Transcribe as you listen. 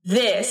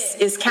This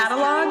is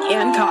Catalog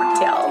and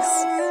Cocktails,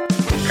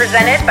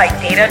 presented by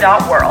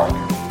Data.World.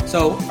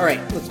 So, all right,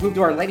 let's move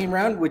to our lightning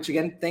round, which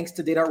again, thanks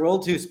to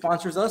Data.World who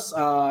sponsors us.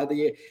 So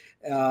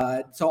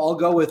I'll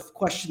go with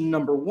question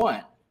number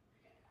one.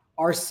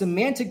 Are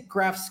semantic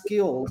graph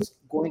skills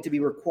going to be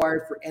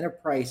required for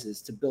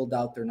enterprises to build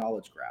out their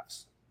knowledge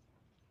graphs?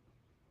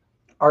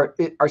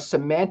 Are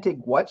semantic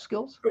what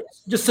skills?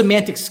 Just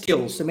semantic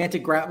skills,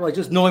 semantic graph, like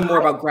just knowing more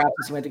about graphs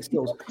and semantic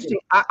skills.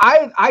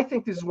 I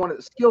think this is one of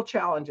the skill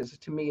challenges,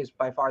 to me, is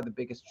by far the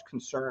biggest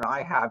concern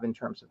I have in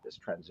terms of this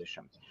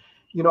transition.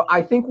 You know,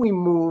 I think we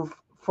move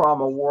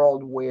from a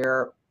world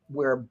where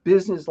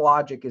business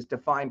logic is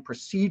defined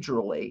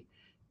procedurally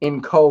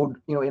in code,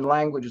 you know, in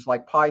languages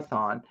like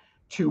Python,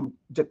 to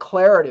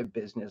declarative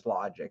business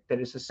logic that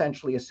is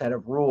essentially a set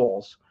of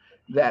rules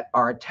that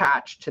are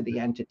attached to the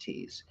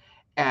entities.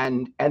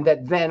 And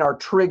that then are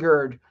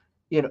triggered,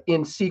 you know,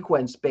 in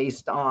sequence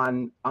based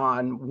on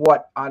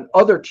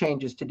other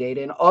changes to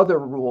data and other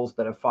rules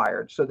that have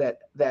fired, so that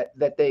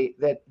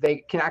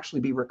they can actually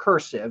be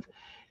recursive,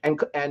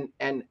 and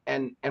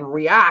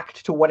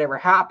react to whatever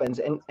happens,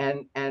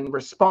 and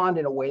respond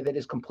in a way that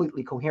is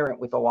completely coherent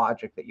with the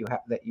logic that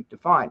you've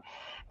defined.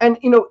 And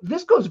you know,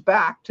 this goes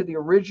back to the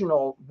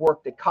original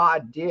work that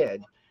Codd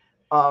did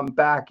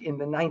back in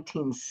the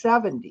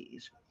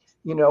 1970s.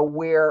 You know,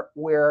 where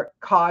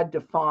Codd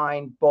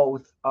defined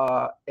both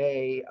what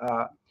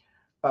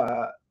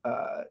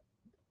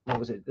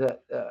was it?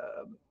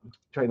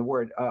 Trying the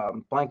word,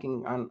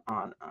 blanking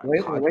on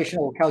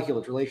relational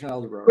calculus, relational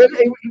algebra.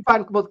 He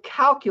defined both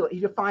calculus. He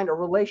defined a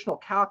relational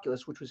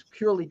calculus, which was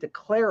purely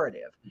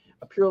declarative,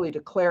 a purely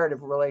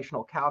declarative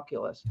relational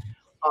calculus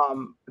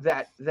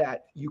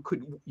that you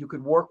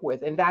could work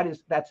with, and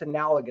that's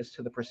analogous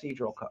to the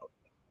procedural code.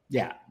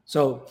 Yeah.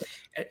 So,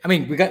 I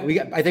mean,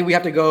 I think we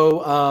have to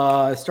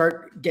go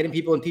start getting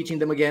people and teaching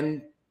them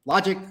again.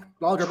 Logic is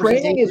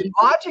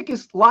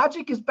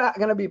back.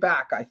 Going to be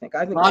back. I think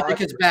logic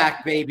is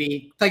back,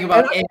 baby. Talking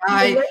about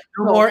AI,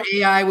 no more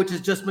AI, which is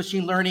just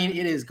machine learning.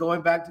 It is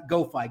going back to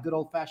GoFi, good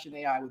old fashioned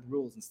AI with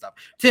rules and stuff.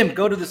 Tim,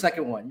 go to the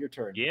second one. Your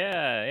turn.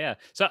 Yeah.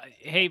 So,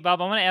 hey,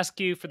 Bob, I want to ask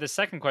you for the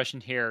second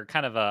question here,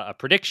 kind of a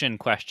prediction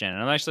question.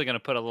 And I'm actually going to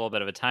put a little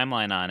bit of a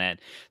timeline on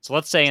it. So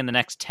let's say in the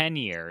next 10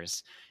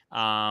 years,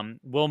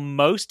 will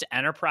most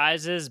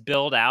enterprises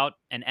build out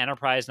an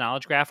enterprise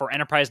knowledge graph or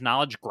enterprise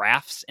knowledge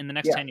graphs in the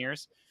next 10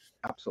 years?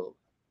 Absolutely.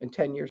 In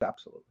 10 years,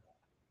 absolutely.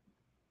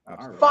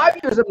 Right. 5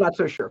 years, I'm not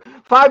so sure.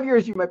 5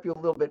 years, you might be a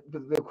little bit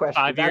the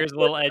question. 5 years, a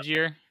little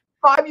edgier.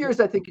 5 years,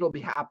 I think it'll be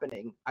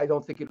happening. I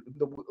don't think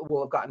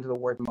we'll have gotten to the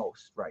word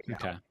most right now.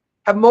 Okay.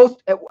 Have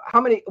most?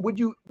 How many would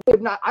you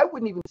have not? I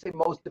wouldn't even say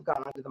most have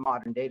gone onto the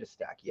modern data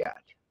stack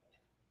yet.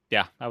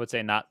 Yeah, I would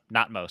say not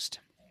most.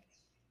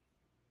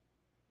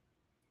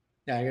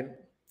 Yeah, I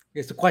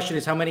guess the question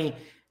is how many,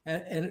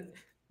 and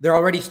they're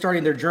already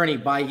starting their journey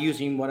by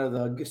using one of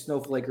the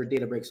Snowflake or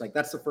Databricks. Like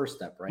that's the first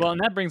step, right? Well,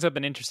 and that brings up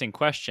an interesting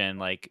question.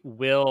 Like,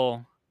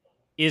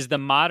 is the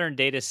modern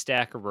data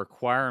stack a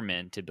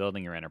requirement to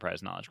building your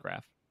enterprise knowledge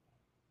graph?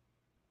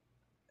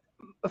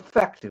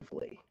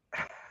 Effectively.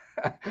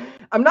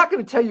 I'm not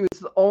going to tell you it's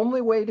the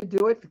only way to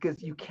do it,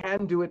 because you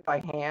can do it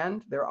by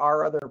hand. There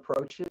are other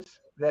approaches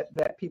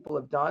that people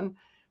have done.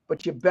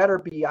 But you better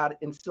be out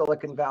in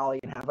Silicon Valley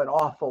and have an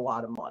awful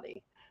lot of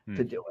money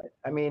to do it.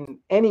 I mean,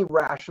 any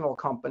rational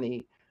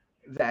company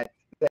that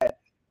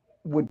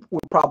would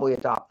probably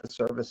adopt the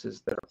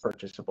services that are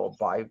purchasable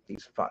by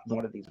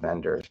one of these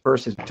vendors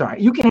versus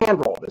you can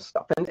handle this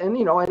stuff. And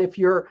you know, and if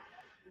you're,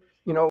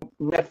 you know,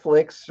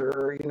 Netflix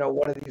or, you know,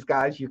 one of these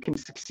guys, you can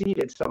succeed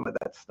at some of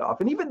that stuff.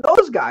 And even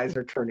those guys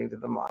are turning to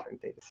the modern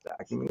data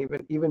stack. I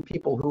mean, even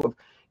people who have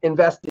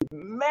invested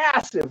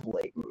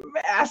massively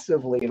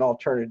in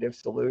alternative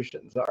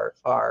solutions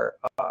are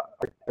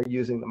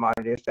using the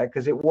modern data stack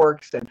because it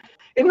works, and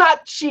it's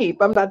not cheap.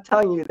 I'm not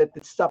telling you that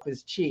this stuff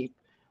is cheap,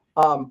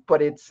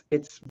 but it's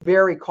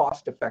very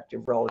cost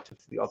effective relative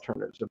to the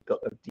alternatives of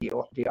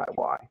DIY.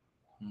 All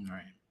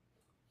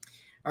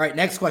right.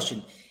 Next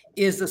question.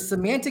 Is the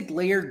semantic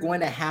layer going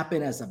to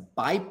happen as a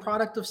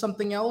byproduct of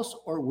something else,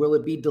 or will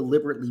it be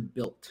deliberately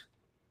built?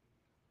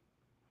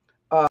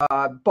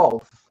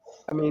 Both.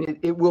 I mean,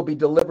 it will be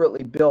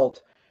deliberately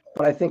built,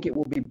 but I think it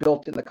will be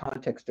built in the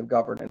context of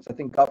governance. I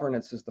think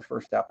governance is the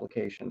first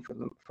application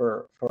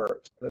for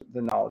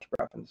the knowledge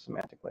graph and the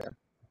semantic layer.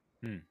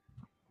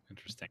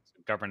 Interesting.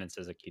 So governance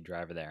is a key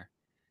driver there.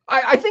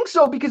 I think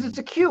so, because it's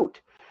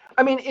acute.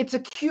 I mean, it's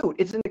acute.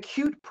 It's an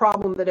acute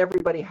problem that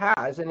everybody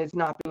has, and it's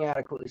not being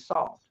adequately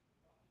solved.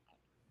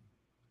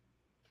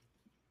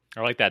 I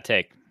like that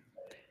take.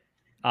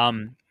 All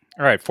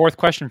right, fourth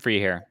question for you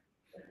here.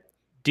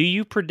 Do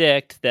you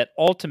predict that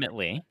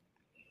ultimately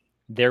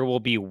there will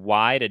be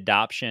wide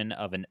adoption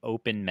of an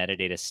open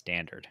metadata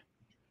standard?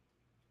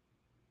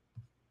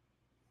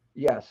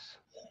 Yes.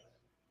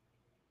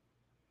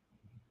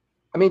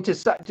 I mean,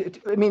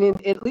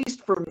 at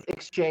least for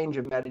exchange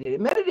of metadata.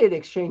 Metadata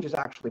exchange is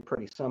actually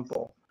pretty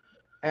simple.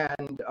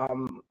 And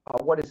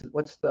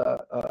what's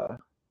the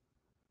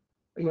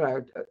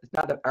It's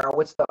not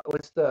what's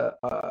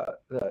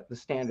the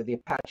standard? The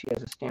Apache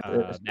has a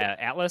standard.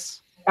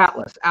 Atlas.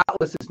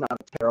 Atlas is not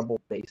a terrible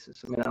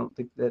basis. I mean, I don't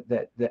think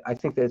that I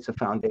think that it's a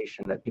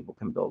foundation that people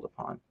can build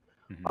upon.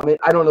 Mm-hmm. I mean,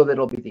 I don't know that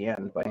it'll be the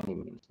end by any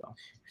means, though.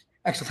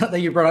 Excellent that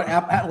you brought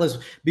up Atlas.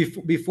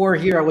 Before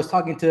here, I was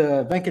talking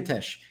to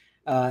Venkatesh,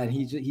 and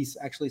he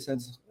actually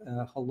says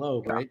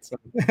hello, right? So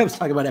I was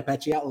talking about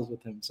Apache Atlas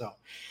with him. So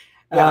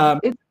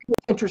it's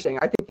interesting.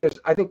 I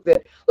think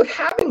that look,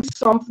 having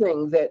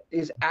something that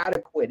is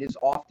adequate is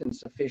often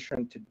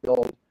sufficient to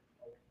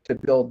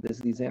build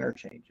these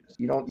interchanges.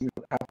 You don't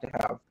have to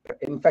have.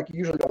 In fact, you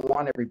usually don't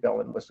want every bell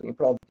and whistle. You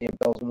put all the damn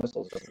bells and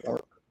whistles, it doesn't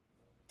work.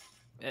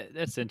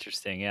 That's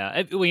interesting.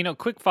 Yeah. Well,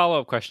 quick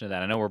follow-up question to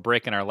that. I know we're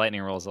breaking our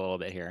lightning rules a little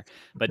bit here,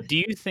 but do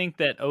you think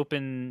that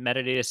open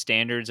metadata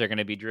standards are going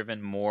to be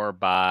driven more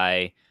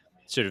by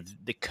sort of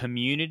the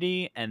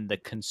community and the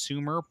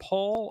consumer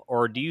pull,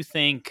 or do you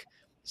think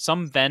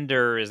some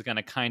vendor is going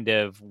to kind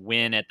of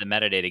win at the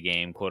metadata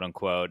game, quote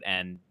unquote,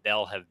 and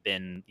they'll have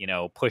been,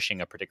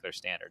 pushing a particular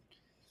standard?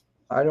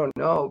 I don't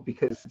know,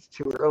 because it's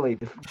too early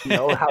to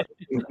know how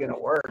it's going to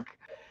work.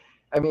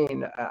 I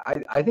mean,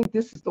 I think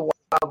this is the wild.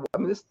 I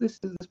mean, this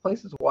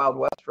place is Wild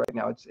West right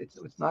now.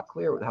 It's not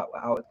clear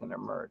how it's going to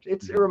emerge.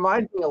 It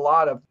reminds me a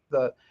lot of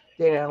the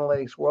data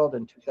analytics world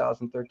in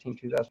 2013,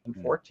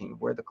 2014,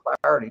 where the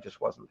clarity just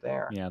wasn't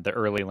there. Yeah, the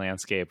early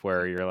landscape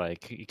where you're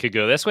like, you could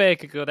go this way, it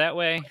could go that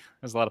way.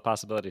 There's a lot of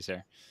possibilities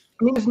there.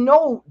 I mean, there's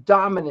no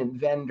dominant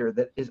vendor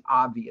that is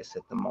obvious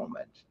at the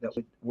moment that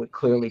would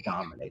clearly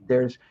dominate.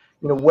 There's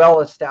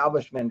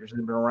well-established vendors that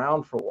have been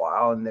around for a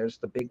while, and there's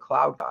the big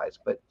cloud guys,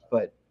 but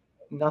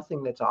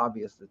nothing that's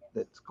obvious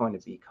that's going to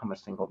become a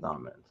single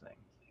dominant thing.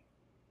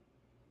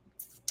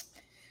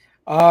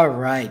 All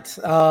right.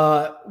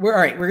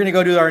 We're going to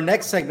go to our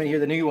next segment here.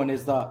 The new one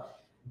is the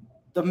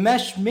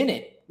Mesh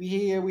Minute.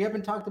 We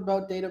haven't talked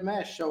about data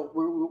mesh, so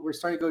we're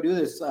starting to go do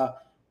this. I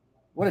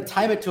want to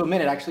time it to a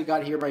minute. I actually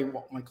got here by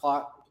my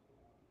clock.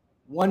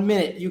 1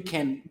 minute. You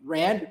can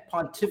rant,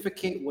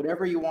 pontificate,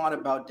 whatever you want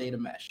about data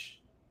mesh.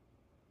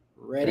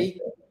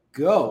 Ready?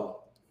 Go.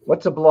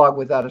 What's a blog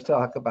without a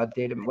talk about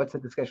data? What's a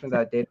discussion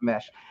without data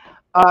mesh?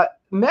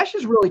 Mesh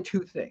is really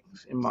two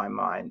things in my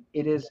mind.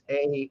 It is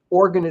a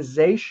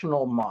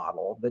organizational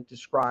model that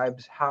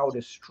describes how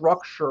to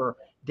structure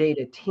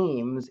data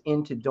teams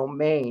into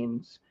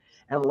domains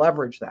and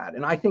leverage that.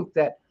 And I think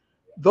that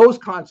those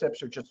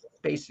concepts are just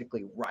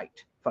basically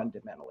right,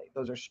 fundamentally.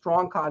 Those are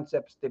strong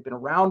concepts. They've been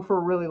around for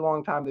a really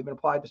long time. They've been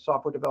applied to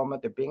software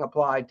development. They're being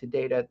applied to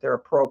data. They're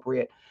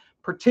appropriate,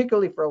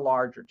 particularly for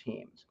larger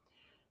teams.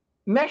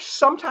 Mesh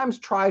sometimes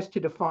tries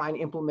to define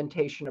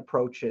implementation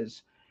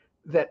approaches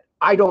that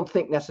I don't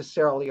think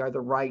necessarily are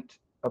the right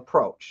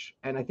approach.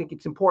 And I think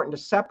it's important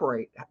to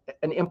separate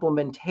an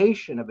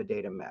implementation of a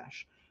data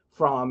mesh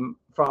from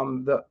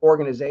the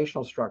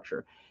organizational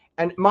structure.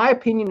 And my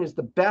opinion is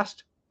the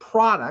best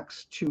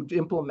products to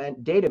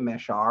implement data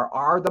mesh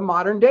are the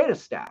modern data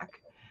stack.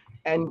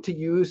 And to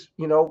use,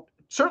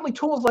 certainly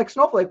tools like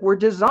Snowflake were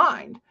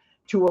designed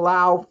to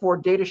allow for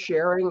data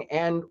sharing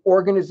and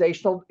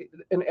organizational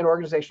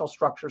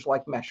structures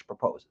like Mesh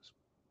proposes.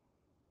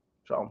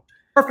 So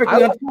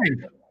perfectly on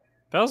time.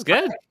 That was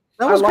good.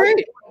 That was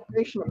great.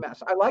 Organization of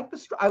Mesh. I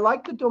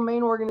like the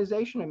domain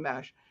organization in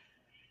Mesh.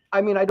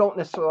 I mean, I don't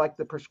necessarily like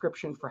the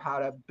prescription for how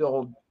to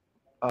build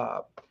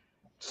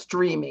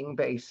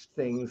streaming-based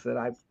things that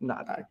I'm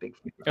not a big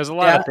fan of. There's a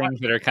lot of things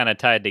that are kind of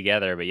tied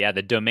together, but yeah,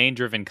 the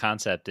domain-driven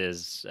concept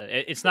is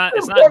it's not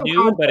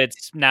new, but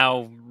it's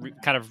now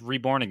kind of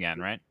reborn again,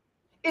 right?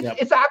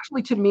 It's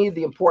actually, to me,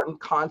 the important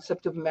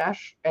concept of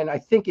Mesh, and I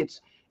think it's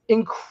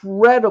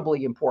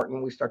incredibly important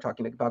when we start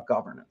talking about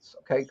governance.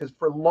 Okay, because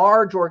for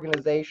large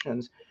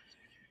organizations,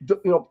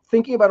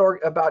 thinking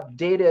about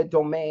data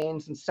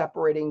domains and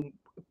separating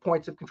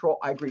points of control,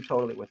 I agree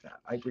totally with that.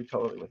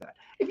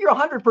 If you're a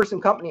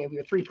 100-person company, if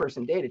you're a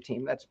 3-person data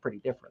team, that's pretty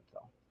different,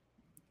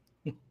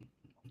 though.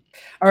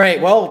 All right.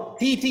 Well,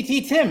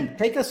 Tim,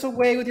 take us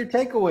away with your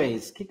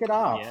takeaways. Kick it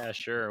off. Yeah,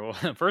 sure. Well,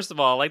 first of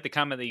all, I like the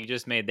comment that you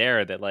just made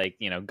there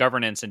that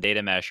governance and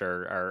data mesh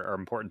are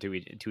important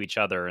to each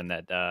other, and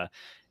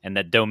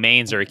that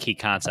domains are a key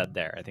concept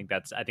there. I think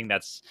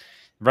that's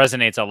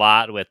resonates a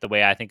lot with the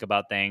way I think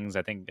about things.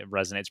 I think it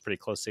resonates pretty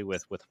closely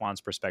with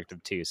Juan's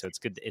perspective too. So it's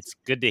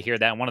good to hear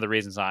that. And one of the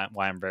reasons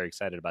why I'm very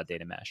excited about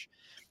data mesh.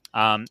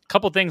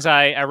 Couple things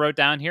I wrote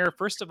down here.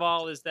 First of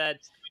all is that,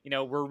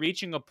 we're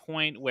reaching a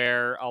point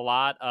where a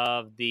lot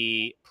of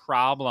the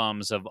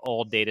problems of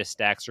old data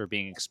stacks are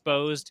being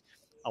exposed.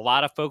 A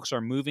lot of folks are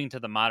moving to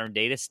the modern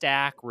data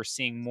stack. We're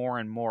seeing more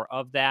and more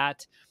of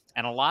that.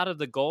 And a lot of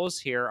the goals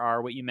here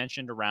are what you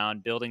mentioned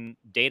around building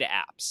data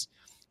apps,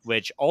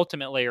 which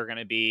ultimately are going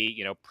to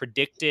be,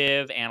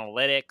 predictive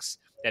analytics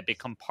that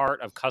become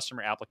part of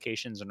customer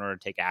applications in order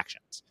to take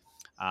actions.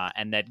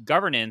 And that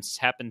governance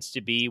happens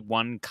to be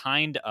one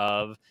kind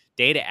of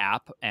data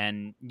app.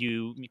 And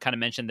you kind of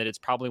mentioned that it's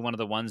probably one of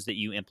the ones that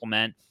you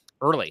implement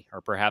early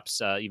or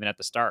perhaps even at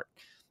the start.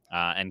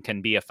 and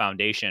can be a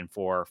foundation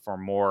for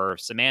more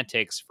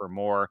semantics, for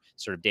more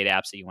sort of data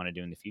apps that you want to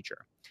do in the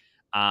future.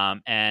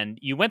 And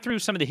you went through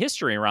some of the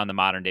history around the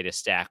modern data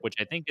stack, which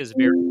I think is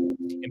very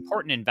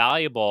important and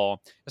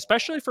valuable,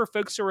 especially for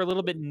folks who are a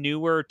little bit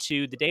newer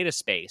to the data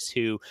space,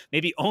 who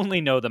maybe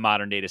only know the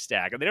modern data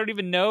stack, and they don't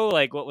even know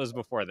like what was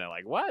before. They're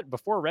like, what?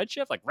 Before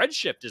Redshift? Like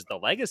Redshift is the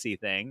legacy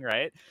thing,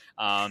 right?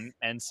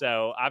 And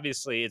so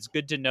obviously it's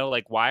good to know,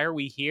 like, why are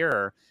we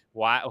here?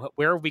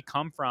 Where have we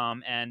come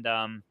from? And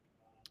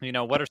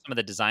what are some of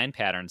the design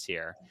patterns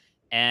here?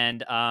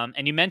 And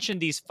you mentioned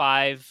these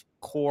 5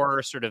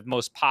 core sort of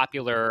most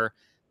popular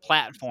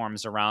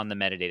platforms around the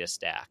metadata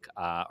stack,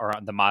 or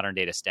the modern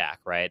data stack,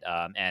 right?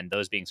 And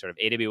those being sort of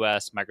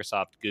AWS,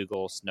 Microsoft,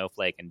 Google,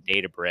 Snowflake, and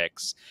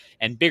Databricks.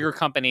 And bigger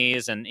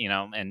companies and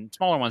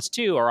smaller ones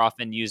too are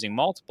often using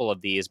multiple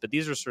of these, but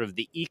these are sort of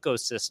the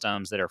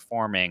ecosystems that are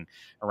forming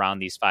around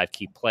these 5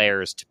 key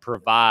players to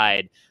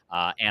provide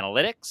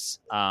analytics,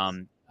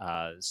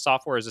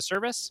 software as a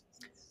service,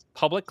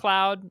 public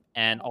cloud,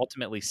 and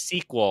ultimately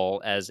SQL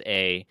as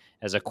a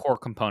core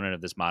component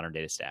of this modern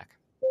data stack.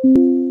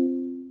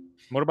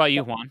 What about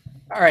you, Juan?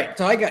 All right,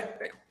 so I got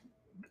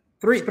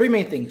three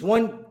main things.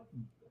 One,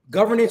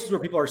 governance is where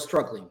people are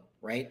struggling,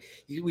 right?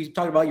 We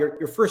talked about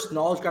your first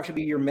knowledge graph should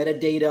be your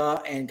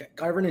metadata, and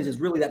governance is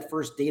really that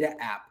first data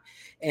app.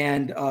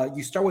 And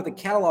you start with a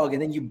catalog,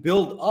 and then you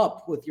build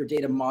up with your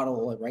data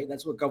model, right?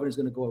 That's what governance is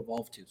going to go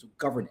evolve to. So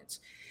governance.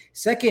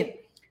 Second,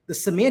 the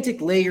semantic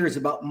layer is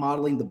about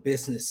modeling the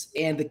business.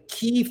 And the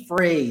key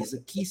phrase, the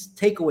key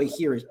takeaway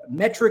here is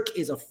metric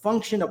is a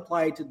function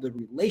applied to the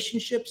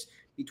relationships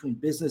between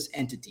business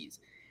entities.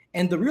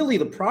 And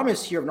the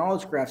promise here of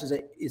knowledge graphs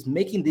is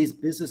making these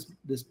business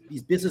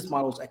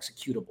models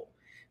executable.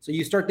 So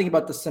you start thinking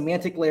about the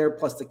semantic layer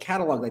plus the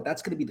catalog, like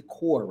that's going to be the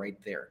core right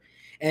there.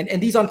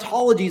 And these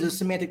ontologies of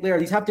semantic layer,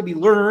 these have to be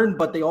learned,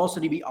 but they also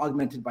need to be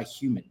augmented by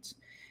humans.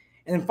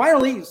 And then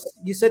finally,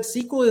 you said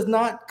SQL is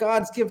not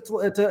God's gift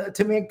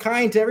to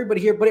mankind, to everybody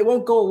here, but it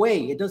won't go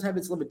away. It does have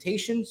its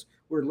limitations.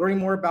 We're learning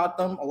more about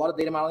them. A lot of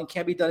data modeling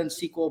can be done in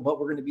SQL, but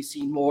we're going to be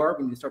seeing more. We're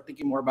going to start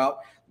thinking more about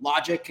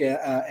logic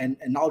and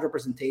knowledge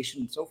representation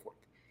and so forth.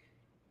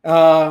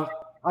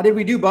 How did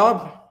we do,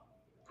 Bob?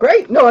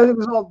 Great. No, I think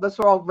those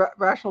are all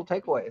rational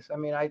takeaways. I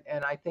mean,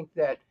 I think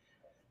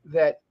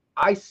that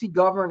I see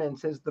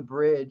governance as the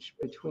bridge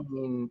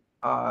between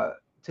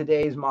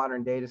today's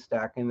modern data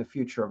stack and the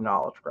future of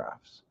knowledge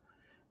graphs.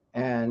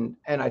 And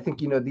I think,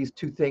 these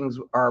two things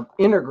are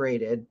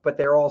integrated, but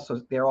they're also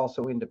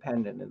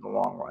independent in the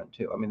long run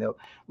too. I mean, the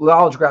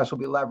knowledge graphs will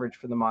be leveraged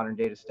for the modern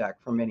data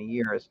stack for many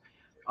years.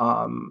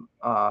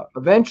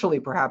 Eventually,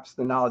 perhaps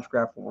the knowledge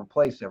graph will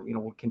replace it. We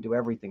can do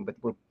everything, but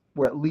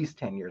we're at least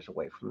 10 years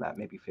away from that,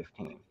 maybe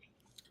 15.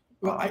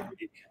 Well,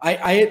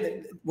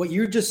 I what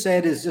you just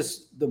said is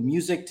just the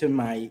music to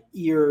my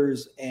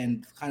ears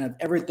and kind of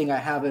everything I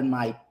have in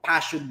my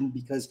passion,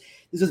 because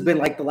this has been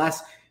like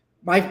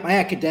my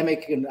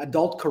academic and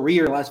adult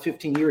career, the last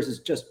 15 years has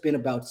just been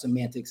about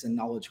semantics and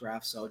knowledge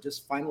graphs. So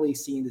just finally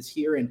seeing this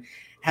here and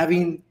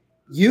having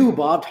you,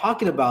 Bob,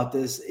 talking about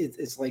this,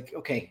 it's like,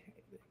 okay,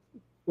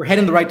 we're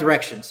heading the right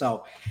direction.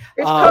 So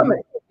it's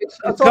coming. It's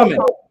coming.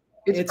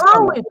 It's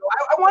early.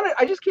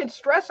 I just can't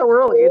stress how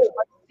early. It's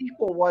like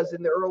SQL was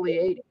in the early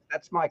 80s.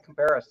 That's my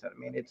comparison. I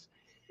mean,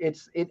 and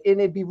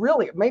it'd be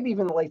really maybe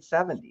even the late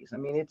 70s. I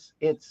mean,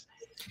 it's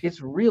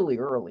really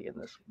early in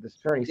this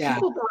journey. Yeah.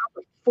 SQL's been around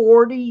for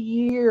 40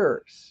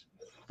 years.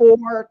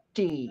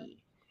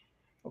 40.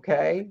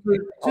 Okay.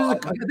 So a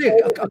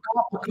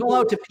call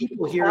out to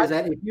people here is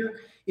that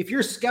if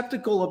you're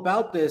skeptical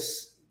about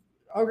this,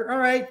 all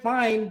right,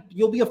 fine,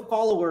 you'll be a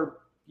follower.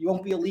 You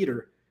won't be a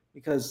leader,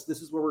 because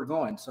this is where we're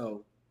going.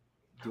 So,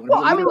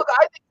 I mean, look,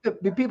 I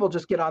think the people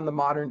just get on the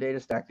modern data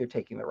stack, they're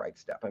taking the right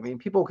step. I mean,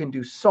 people can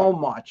do so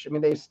much. I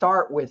mean, they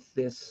start with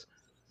this,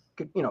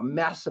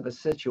 mess of a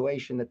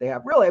situation that they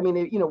have. Really, I mean,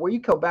 where you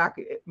go back,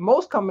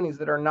 most companies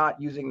that are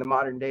not using the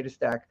modern data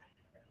stack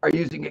are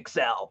using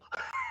Excel.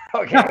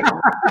 Okay.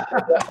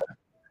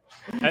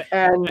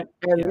 and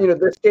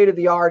the state of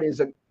the art is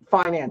a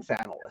finance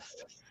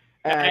analyst.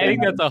 I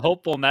think that's a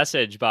hopeful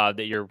message, Bob,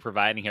 that you're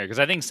providing here, because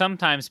I think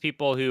sometimes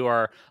people who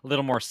are a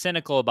little more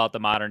cynical about the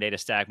modern data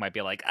stack might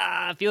be like,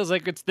 it feels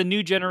like it's the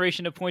new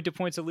generation of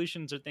point-to-point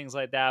solutions or things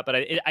like that. But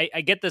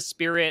I get the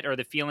spirit or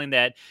the feeling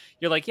that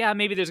you're like, yeah,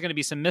 maybe there's going to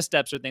be some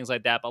missteps or things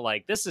like that, but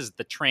like, this is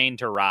the train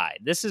to ride.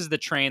 This is the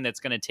train that's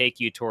going to take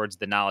you towards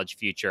the knowledge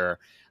future.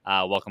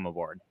 Welcome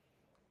aboard.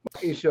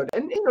 You should,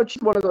 and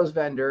she's one of those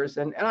vendors,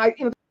 and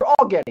they're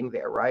all getting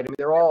there, right? I mean,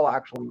 they're all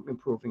actually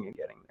improving and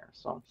getting there.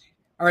 So,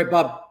 all right,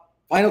 Bob.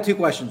 Final 2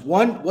 questions.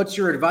 One, what's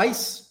your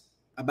advice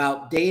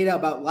about data,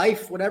 about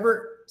life,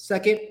 whatever?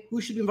 Second, who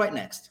should we invite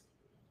next?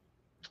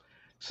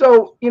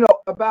 So,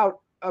 about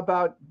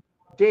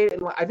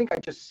data, I think I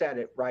just said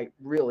it right,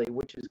 really,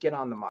 which is get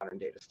on the modern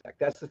data stack.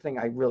 That's the thing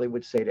I really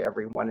would say to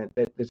everyone.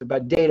 It's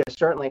about data,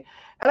 certainly.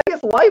 And I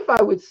guess life,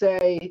 I would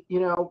say,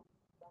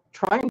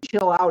 try and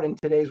chill out in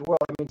today's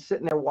world. I mean,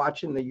 sitting there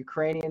watching the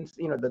Ukrainians,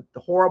 the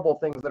horrible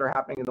things that are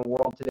happening in the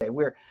world today.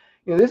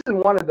 This is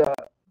one of the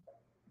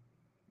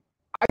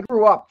I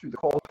grew up through the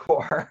Cold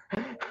War.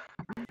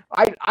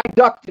 I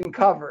ducked and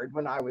covered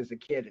when I was a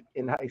kid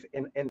in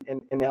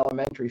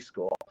elementary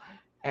school,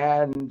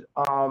 and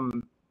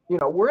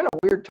we're in a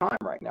weird time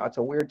right now. It's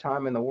a weird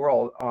time in the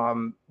world.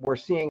 We're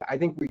seeing. I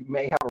think we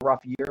may have a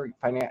rough year.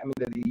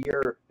 The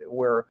year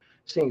we're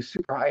seeing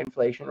super high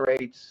inflation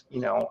rates.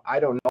 I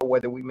don't know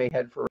whether we may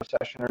head for a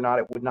recession or not.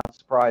 It would not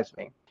surprise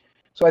me.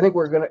 So I think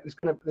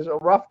there's a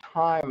rough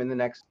time in the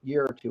next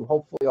year or two.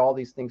 Hopefully all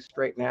these things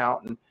straighten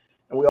out and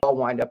we all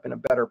wind up in a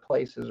better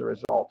place as a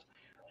result.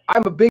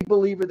 I'm a big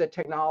believer that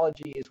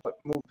technology is what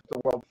moves the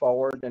world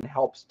forward and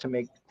helps to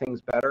make things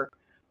better.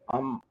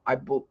 I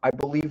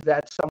believe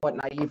that somewhat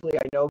naively.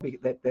 I know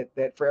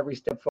that for every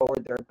step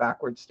forward, there are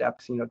backward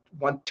steps.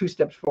 2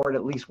 steps forward,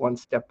 at least 1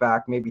 step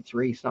back, maybe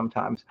 3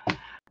 sometimes.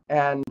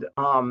 And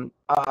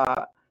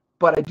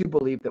but I do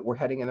believe that we're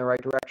heading in the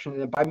right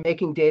direction. And by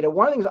making data,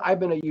 one of the things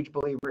I've been a huge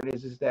believer in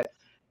is that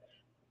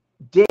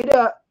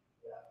data,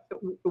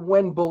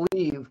 when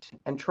believed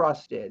and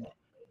trusted,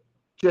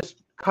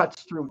 just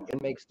cuts through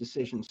and makes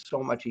decisions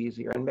so much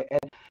easier. And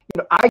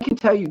I can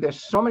tell you,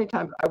 there's so many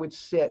times I would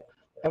sit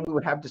and we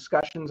would have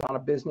discussions on a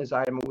business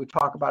item and we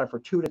talk about it for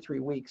 2 to 3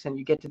 weeks, and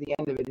you get to the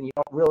end of it and you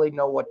don't really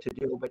know what to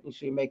do, but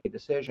you make a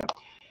decision.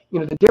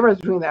 The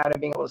difference between that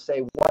and being able to say,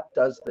 what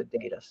does the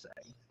data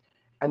say?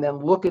 And then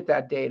look at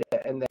that data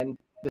and then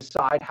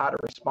decide how to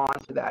respond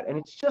to that. And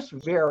it's just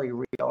very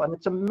real. And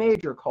it's a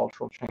major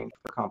cultural change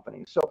for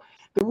companies. So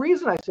the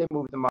reason I say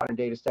move the modern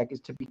data stack is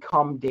to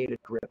become data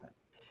driven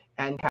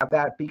and have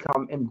that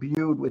become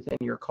imbued within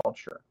your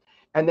culture.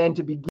 And then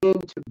to begin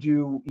to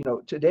do,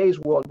 today's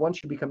world,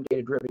 once you become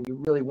data driven,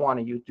 you really want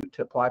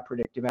to apply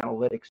predictive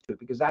analytics to it,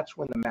 because that's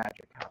when the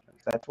magic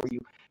happens. That's where you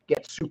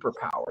get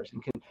superpowers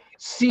and can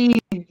see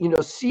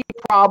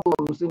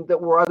problems that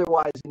were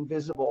otherwise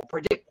invisible,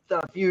 predict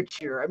the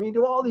future.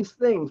 Do all these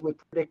things with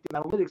predictive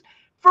analytics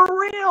for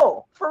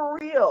real.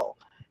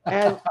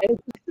 And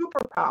it's a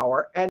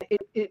superpower, and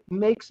it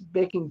makes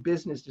making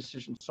business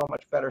decisions so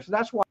much better. So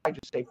that's why I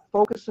just say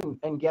focus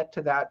and get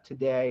to that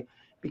today,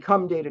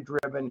 become data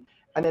driven,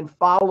 and then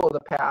follow the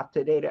path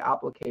to data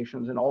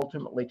applications and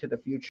ultimately to the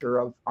future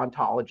of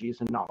ontologies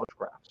and knowledge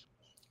graphs.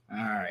 All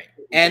right.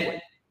 And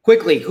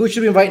quickly, who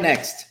should we invite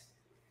next?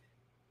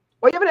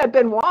 Well, you haven't had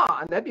Benoit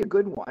on. That'd be a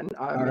good one.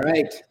 All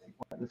right.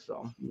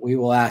 So we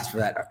will ask for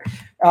that.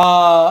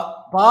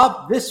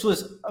 Bob, this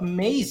was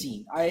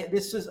amazing.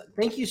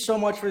 Thank you so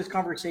much for this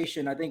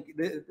conversation. I think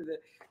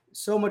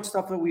so much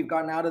stuff that we've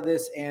gotten out of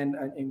this, and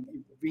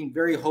being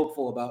very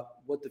hopeful about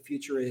what the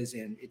future is,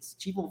 and it's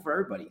achievable for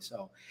everybody.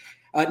 So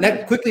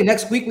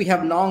next week we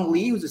have Nong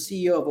Lee, who's the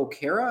CEO of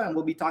Okera, and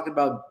we'll be talking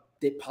about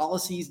the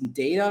policies and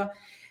data.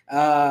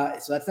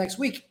 So that's next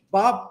week.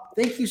 Bob,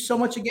 thank you so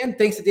much again.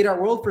 Thanks to Data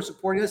World for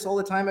supporting us all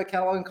the time at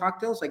Catalog and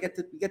Cocktails. We get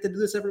to do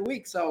this every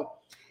week. So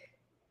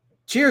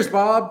cheers,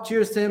 Bob.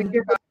 Cheers, Tim.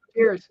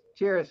 Cheers.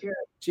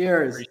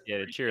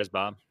 Appreciate it. Cheers,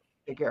 Bob.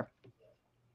 Take care.